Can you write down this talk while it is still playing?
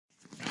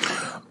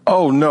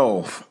Oh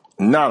no,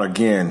 not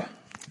again.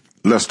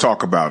 Let's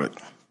talk about it.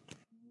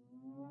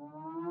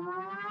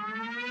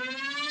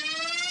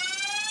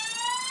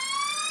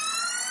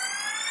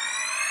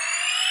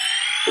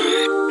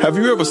 Have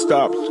you ever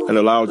stopped and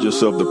allowed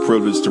yourself the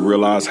privilege to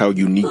realize how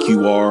unique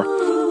you are,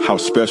 how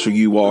special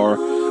you are,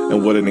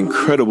 and what an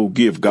incredible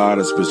gift God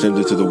has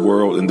presented to the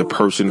world in the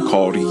person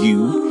called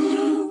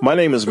you? My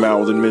name is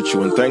Malden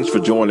Mitchell, and thanks for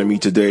joining me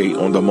today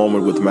on the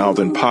Moment with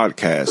Malden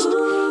podcast.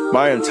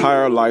 My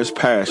entire life's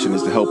passion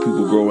is to help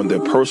people grow in their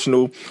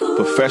personal,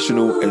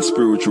 professional, and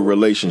spiritual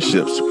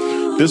relationships.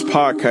 This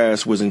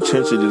podcast was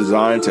intentionally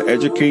designed to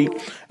educate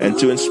and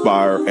to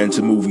inspire and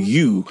to move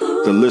you,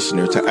 the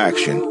listener, to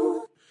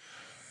action.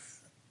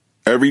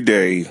 Every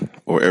day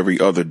or every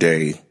other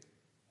day,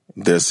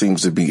 there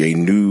seems to be a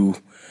new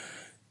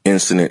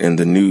incident in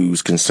the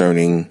news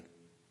concerning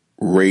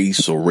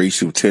race or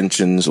racial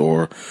tensions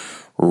or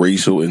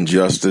racial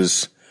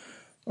injustice.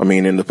 I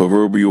mean, in the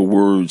proverbial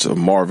words of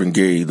Marvin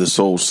Gaye, the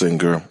soul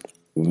singer,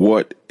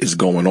 what is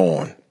going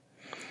on?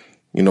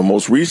 You know,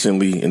 most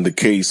recently in the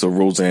case of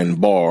Roseanne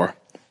Barr,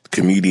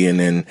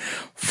 comedian and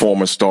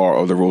former star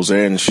of the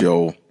Roseanne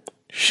Show,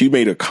 she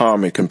made a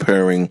comment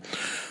comparing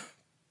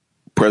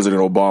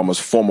President Obama's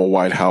former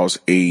White House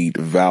aide,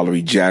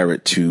 Valerie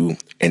Jarrett, to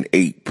an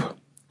ape.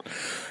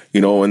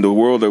 You know, in the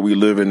world that we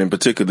live in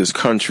particular this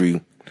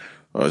country,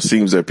 it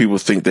seems that people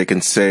think they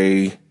can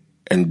say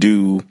and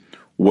do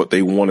what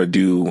they want to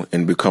do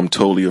and become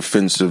totally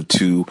offensive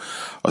to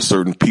a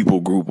certain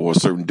people group or a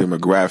certain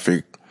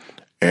demographic,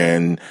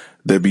 and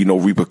there'd be no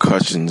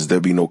repercussions,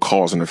 there'd be no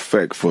cause and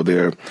effect for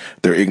their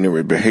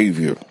ignorant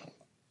behavior.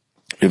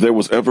 If there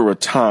was ever a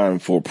time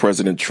for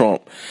President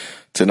Trump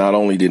to not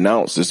only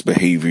denounce this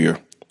behavior,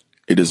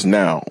 it is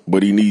now.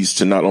 But he needs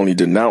to not only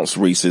denounce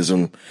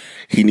racism,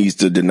 he needs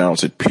to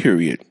denounce it,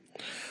 period.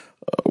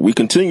 We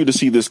continue to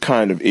see this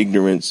kind of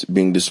ignorance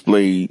being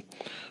displayed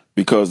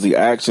because the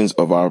actions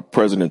of our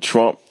President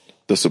Trump,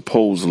 the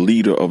supposed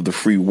leader of the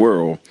free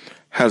world,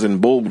 has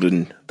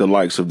emboldened the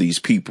likes of these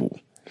people.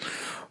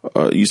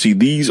 You see,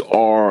 these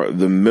are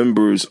the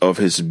members of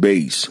his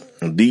base.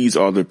 These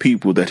are the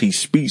people that he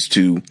speaks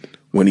to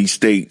when he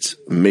states,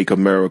 "Make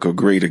America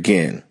Great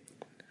Again."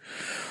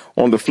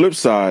 On the flip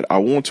side, I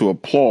want to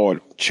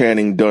applaud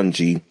Channing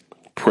Dungey,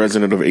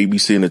 president of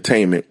ABC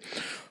Entertainment,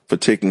 for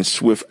taking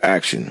swift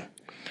action.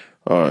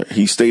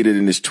 He stated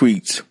in his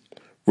tweets,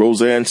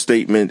 "Roseanne's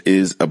statement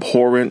is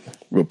abhorrent,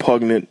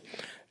 repugnant,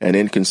 and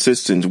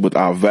inconsistent with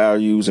our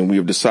values, and we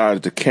have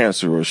decided to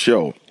cancel her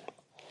show."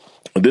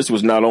 This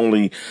was not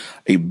only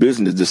a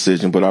business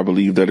decision, but I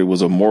believe that it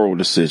was a moral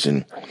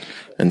decision.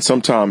 And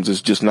sometimes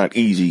it's just not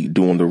easy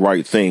doing the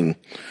right thing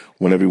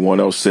when everyone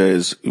else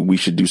says we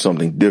should do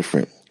something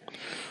different.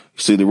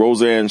 See, the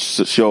Roseanne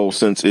show,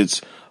 since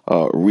its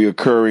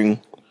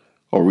reoccurring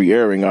or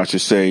re-airing, I should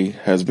say,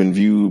 has been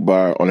viewed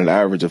by on an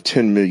average of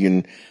 10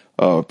 million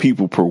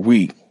people per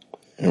week.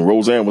 And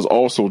Roseanne was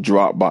also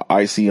dropped by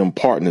ICM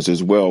Partners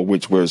as well,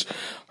 which was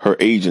her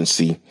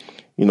agency.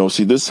 You know,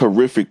 see, this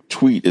horrific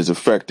tweet is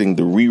affecting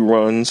the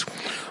reruns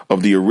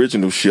of the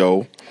original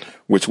show,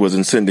 which was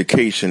in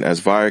syndication,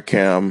 as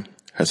Viacom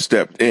has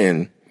stepped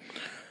in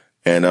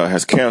and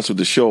has canceled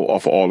the show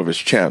off of all of its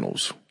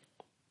channels.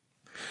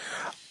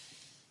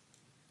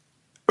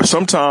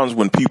 Sometimes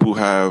when people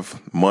have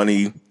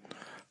money,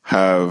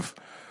 have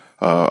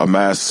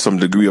amassed some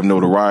degree of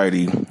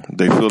notoriety,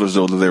 they feel as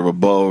though that they're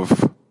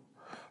above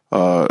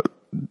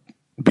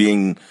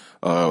being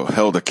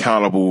held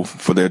accountable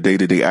for their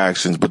day-to-day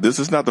actions. But this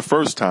is not the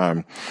first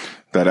time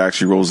that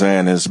actually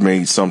Roseanne has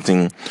made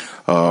something,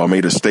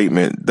 made a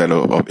statement that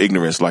of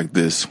ignorance like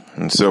this.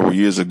 And several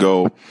years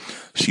ago,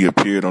 she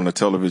appeared on a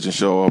television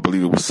show, I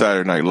believe it was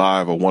Saturday Night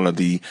Live or one of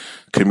the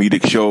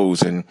comedic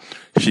shows, and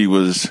she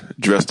was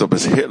dressed up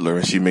as Hitler,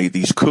 and she made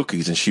these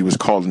cookies, and she was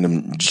calling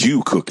them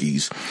Jew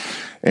cookies.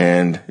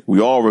 And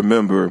we all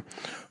remember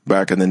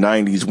back in the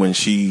 90s when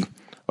she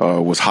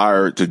was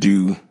hired to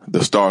do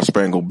the Star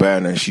Spangled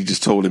Banner, and she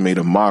just totally made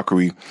a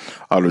mockery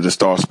out of the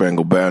Star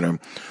Spangled Banner.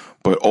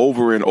 But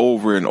over and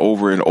over and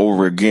over and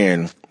over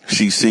again,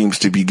 she seems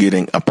to be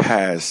getting a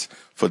pass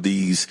for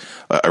these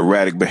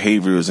erratic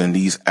behaviors and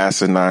these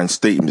asinine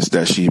statements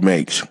that she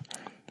makes.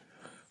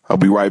 I'll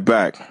be right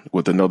back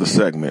with another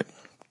segment.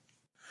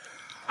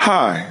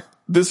 Hi,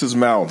 this is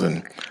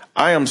Malden.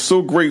 I am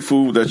so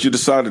grateful that you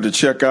decided to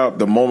check out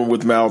the Moment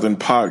with Malden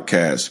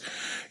podcast.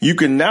 You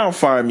can now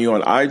find me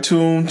on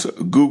iTunes,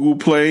 Google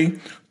Play,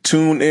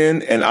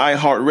 TuneIn, and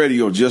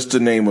iHeartRadio, just to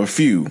name a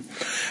few.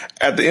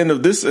 At the end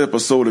of this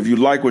episode, if you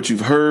like what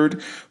you've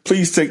heard,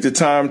 please take the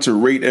time to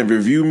rate and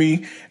review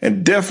me,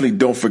 and definitely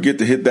don't forget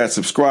to hit that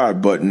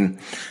subscribe button.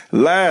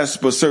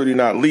 Last but certainly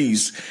not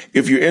least,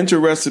 if you're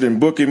interested in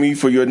booking me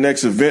for your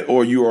next event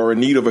or you are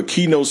in need of a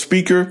keynote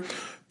speaker,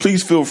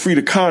 please feel free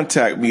to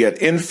contact me at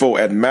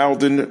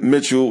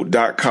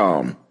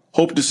info@maldenmitchell.com.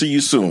 Hope to see you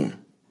soon.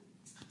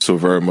 So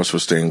very much for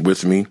staying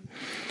with me.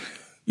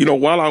 You know,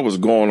 while I was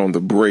going on the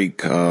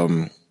break,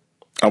 I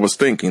was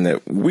thinking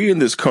that we in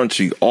this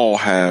country all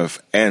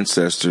have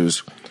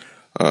ancestors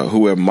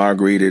who have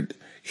migrated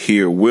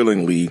here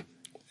willingly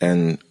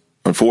and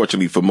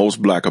unfortunately for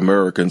most black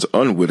Americans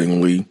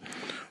unwillingly,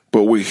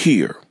 but we're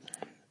here.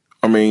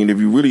 I mean, if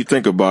you really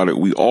think about it,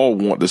 we all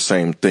want the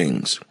same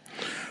things.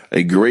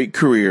 A great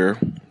career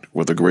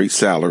with a great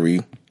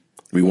salary.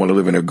 We want to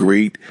live in a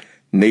great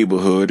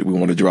neighborhood. We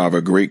want to drive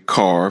a great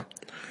car.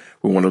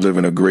 We want to live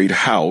in a great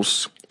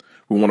house.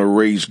 We want to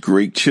raise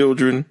great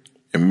children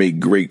and make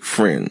great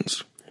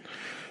friends.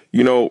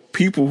 You know,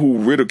 people who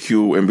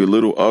ridicule and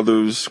belittle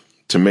others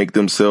to make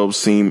themselves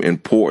seem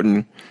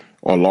important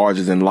or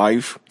larger than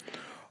life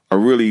are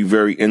really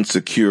very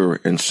insecure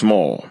and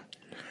small.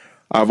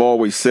 I've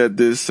always said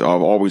this,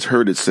 I've always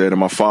heard it said, and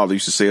my father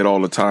used to say it all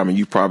the time, and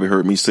you probably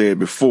heard me say it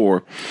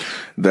before,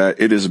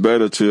 that it is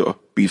better to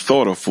be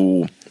thought a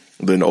fool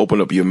than open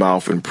up your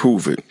mouth and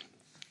prove it.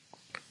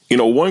 You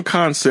know, one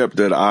concept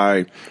that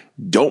I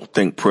don't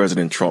think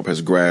President Trump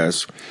has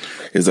grasped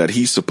is that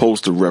he's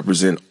supposed to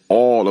represent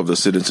all of the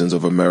citizens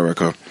of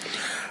America,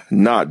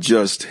 not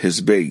just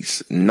his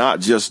base, not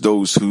just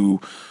those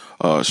who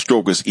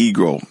stroke his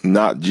ego,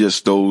 not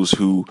just those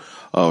who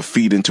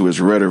feed into his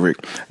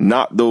rhetoric,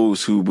 not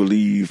those who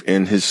believe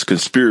in his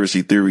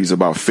conspiracy theories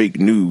about fake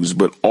news,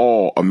 but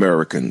all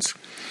Americans.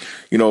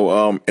 You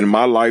know, in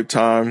my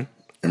lifetime,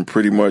 and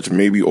pretty much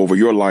maybe over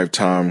your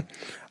lifetime,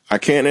 I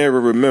can't ever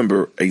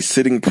remember a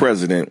sitting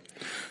president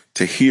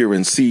to hear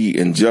and see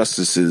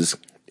injustices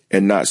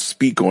and not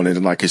speak on it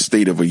in like his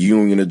State of a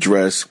Union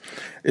address.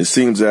 It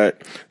seems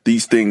that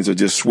these things are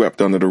just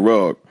swept under the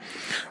rug.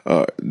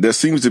 There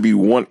seems to be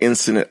one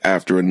incident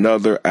after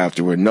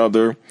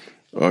another.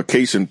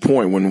 Case in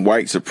point, when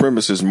white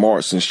supremacists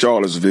marched in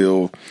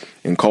Charlottesville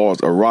and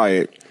caused a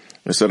riot,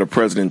 instead of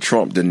President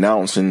Trump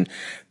denouncing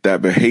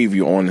that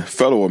behavior on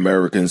fellow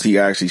Americans, he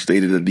actually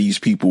stated that these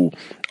people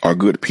are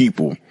good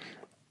people.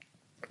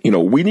 You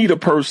know, we need a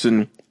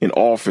person in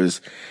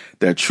office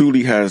that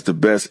truly has the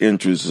best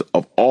interests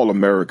of all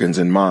Americans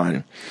in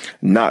mind,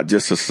 not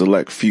just a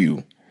select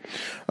few.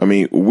 I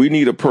mean, we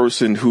need a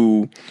person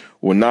who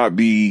will not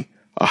be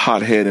a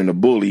hothead and a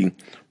bully,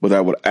 but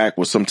that would act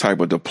with some type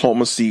of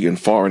diplomacy in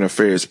foreign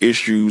affairs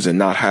issues and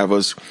not have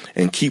us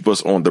and keep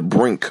us on the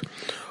brink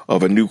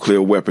of a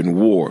nuclear weapon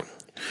war.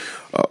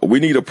 We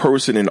need a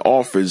person in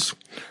office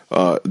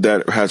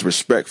that has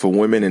respect for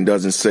women and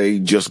doesn't say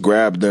just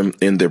grab them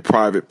in their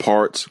private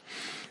parts.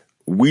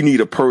 We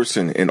need a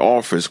person in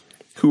office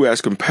who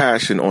has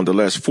compassion on the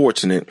less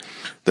fortunate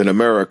than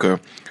America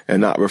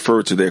and not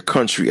refer to their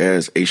country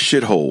as a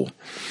shithole.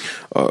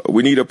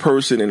 We need a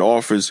person in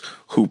office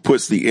who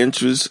puts the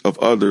interests of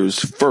others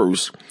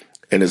first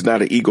and is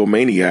not an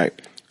egomaniac.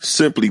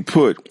 Simply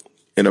put,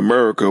 in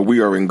America,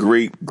 we are in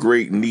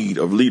great need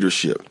of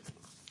leadership.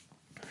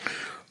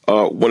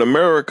 When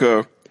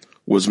America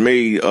was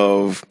made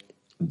of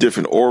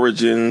different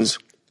origins,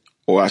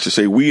 or I should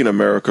say we in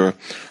America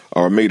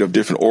are made of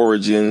different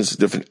origins,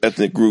 different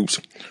ethnic groups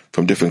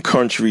from different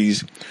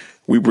countries.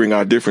 We bring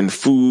our different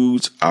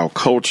foods, our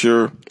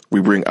culture,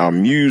 we bring our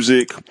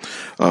music,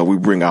 we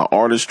bring our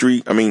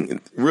artistry. I mean,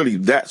 really,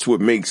 that's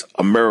what makes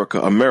America,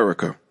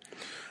 America.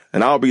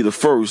 And I'll be the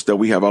first that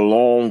we have a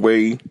long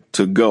way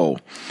to go.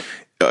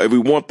 If we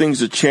want things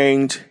to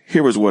change,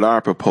 here is what I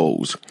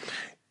propose.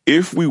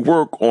 If we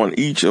work on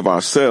each of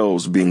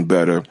ourselves being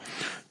better,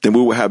 then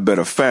we will have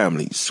better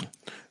families.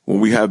 When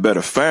we have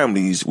better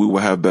families, we will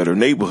have better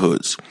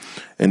neighborhoods.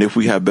 And if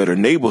we have better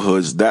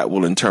neighborhoods, that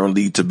will in turn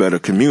lead to better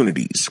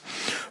communities.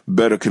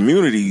 Better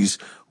communities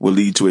will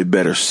lead to a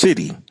better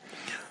city.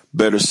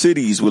 Better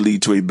cities will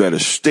lead to a better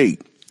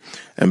state.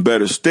 And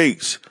better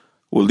states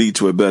will lead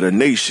to a better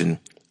nation.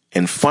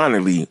 And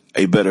finally,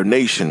 a better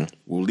nation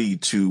will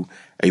lead to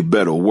a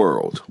better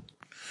world.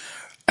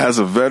 As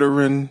a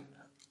veteran,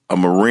 a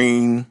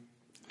Marine,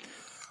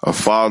 a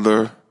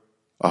father,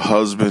 a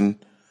husband,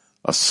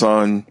 a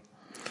son,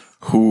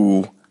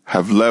 who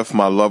have left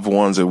my loved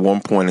ones at one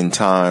point in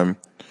time,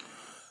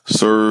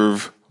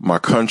 serve my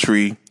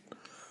country,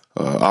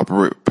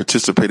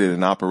 participated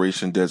in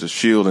Operation Desert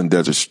Shield and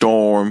Desert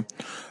Storm,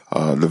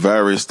 the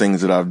various things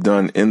that I've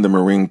done in the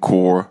Marine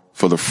Corps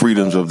for the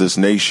freedoms of this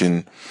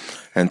nation,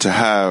 and to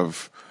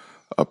have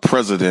a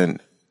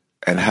president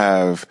and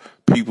have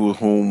people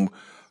whom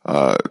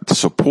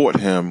support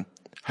him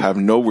have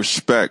no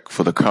respect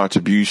for the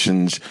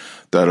contributions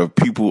that are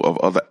people of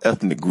other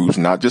ethnic groups,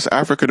 not just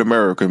African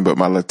American, but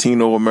my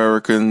Latino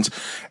Americans,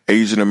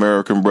 Asian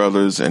American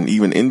brothers, and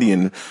even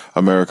Indian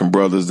American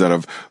brothers that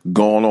have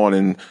gone on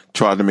and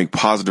tried to make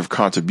positive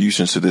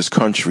contributions to this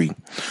country.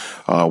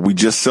 We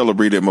just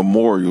celebrated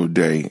Memorial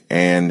Day,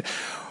 and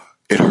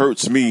it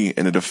hurts me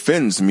and it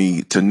offends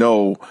me to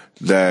know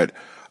that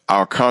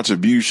our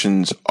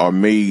contributions are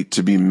made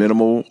to be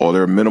minimal, or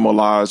they're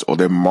minimalized, or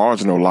they're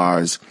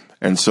marginalized.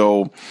 And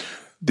so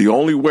the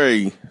only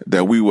way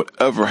that we would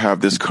ever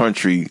have this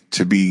country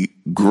to be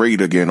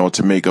great again, or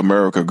to make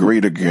America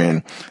great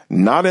again,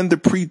 not in the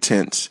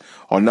pretense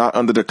or not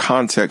under the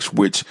context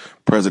which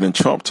President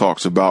Trump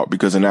talks about,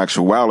 because in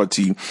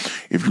actuality,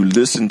 if you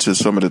listen to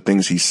some of the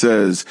things he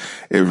says,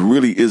 it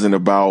really isn't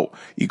about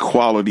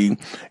equality.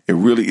 It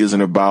really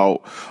isn't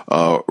about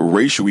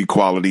racial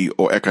equality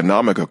or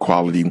economic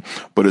equality,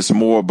 but it's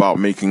more about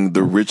making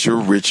the richer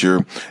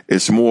richer.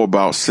 It's more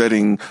about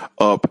setting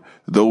up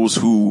those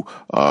who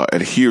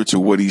adhere to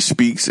what he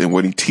speaks and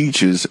what he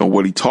teaches and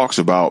what he talks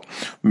about,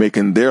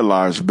 making their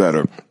lives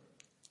better.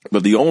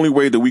 But the only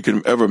way that we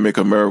can ever make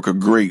America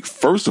great,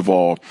 first of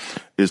all,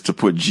 is to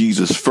put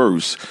Jesus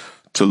first,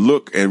 to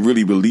look and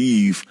really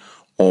believe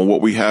on what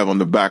we have on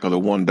the back of the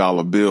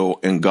 $1 bill.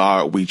 In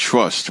God we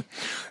trust.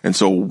 And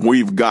so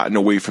we've gotten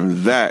away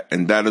from that,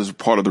 and that is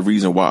part of the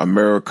reason why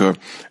America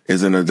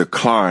is in a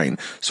decline.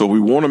 So we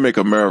want to make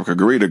America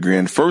great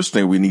again. First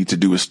thing we need to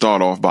do is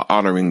start off by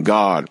honoring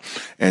God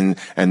and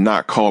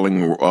not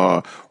calling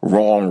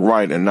wrong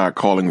right and not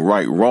calling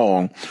right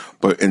wrong.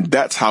 And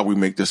that's how we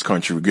make this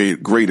country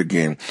great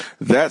again.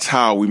 That's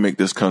how we make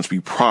this country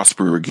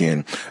prosper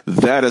again.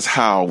 That is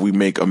how we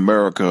make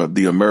America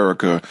the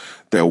America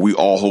that we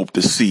all hope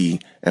to see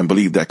and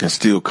believe that can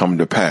still come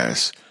to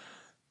pass.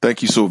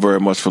 Thank you so very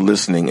much for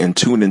listening, and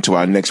tune into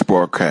our next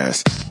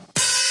broadcast.